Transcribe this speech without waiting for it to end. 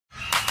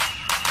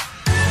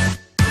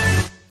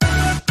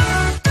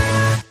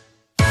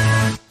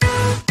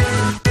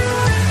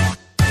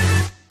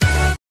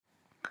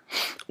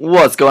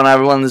What's going on,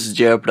 everyone? This is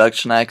Jared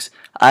Production X.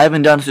 I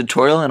haven't done a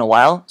tutorial in a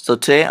while, so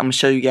today I'm going to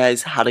show you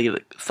guys how to get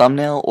a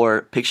thumbnail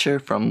or picture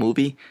from a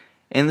movie.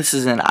 And this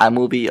is in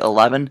iMovie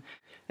 11.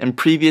 In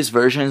previous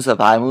versions of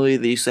iMovie,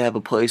 they used to have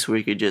a place where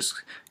you could just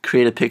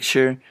create a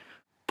picture,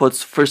 but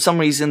for some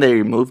reason they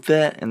removed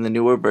that in the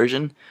newer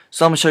version.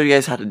 So I'm going to show you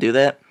guys how to do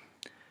that.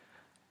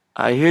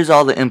 Here's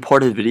all the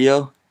imported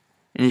video,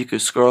 and you can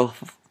scroll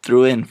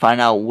through it and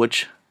find out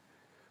which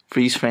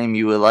freeze frame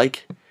you would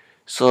like.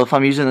 So if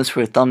I'm using this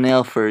for a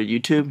thumbnail for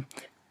YouTube,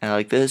 and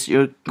like this,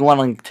 you're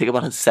going to take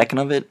about a second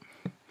of it.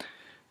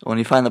 When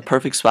you find the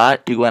perfect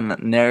spot, you go ahead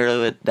and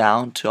narrow it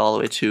down to all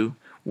the way to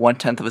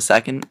 1/10 of a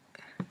second.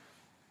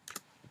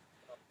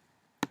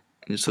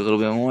 Just a little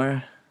bit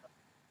more.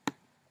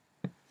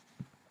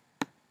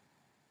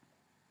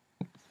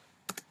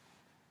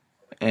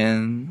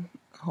 And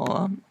hold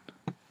on.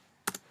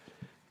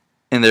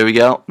 And there we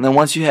go. And then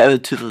once you have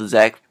it to the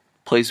exact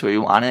place where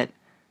you want it,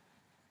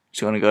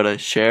 you're going to go to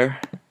Share,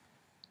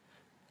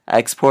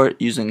 Export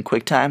using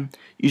QuickTime.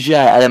 Usually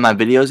I edit my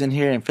videos in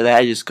here, and for that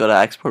I just go to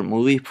Export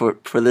Movie.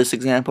 For this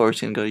example, we're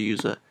just going to go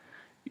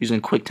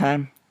using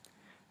QuickTime.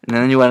 And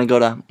then you want to go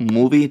to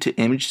Movie to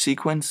Image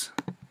Sequence,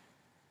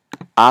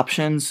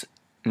 Options,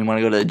 and you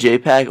want to go to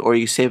JPEG, or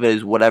you save it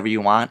as whatever you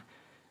want.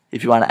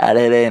 If you want to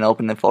edit it and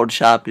open the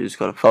Photoshop, you just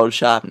go to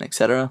Photoshop and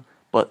etc.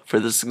 But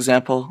for this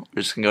example,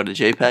 we're just going to go to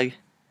JPEG.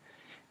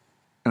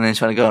 And then you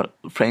just want to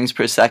go frames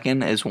per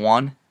second is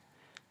 1.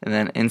 And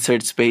then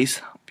insert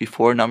space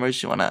before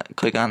numbers, you want to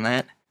click on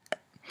that.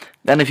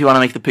 Then if you want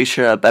to make the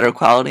picture a better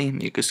quality,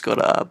 you just go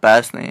to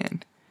best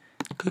and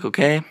click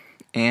OK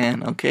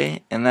and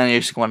OK, and then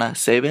you just want to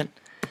save it.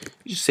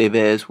 You just save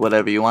it as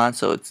whatever you want,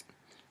 so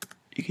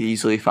you can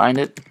easily find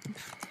it.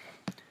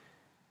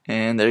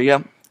 And there you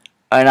go.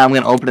 Alright, now I'm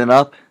going to open it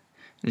up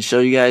and show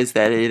you guys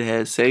that it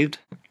has saved.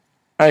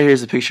 Alright,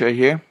 here's the picture right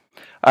here.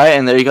 Alright,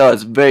 and there you go.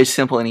 It's very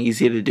simple and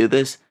easy to do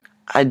this.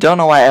 I don't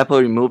know why Apple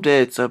removed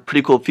it. It's a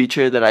pretty cool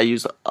feature that I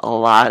use a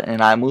lot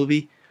in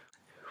iMovie.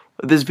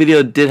 If this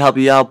video did help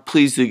you out,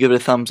 please do give it a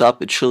thumbs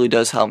up. It truly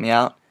does help me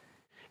out.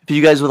 If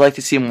you guys would like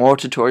to see more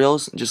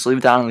tutorials, just leave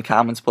it down in the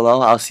comments below.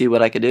 I'll see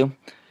what I can do.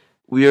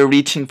 We are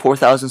reaching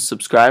 4,000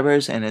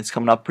 subscribers, and it's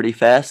coming up pretty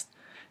fast.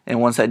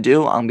 And once I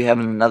do, I'll be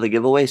having another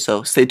giveaway,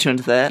 so stay tuned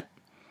to that.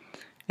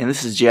 And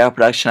this is JR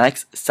Production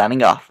X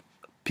signing off.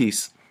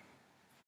 Peace.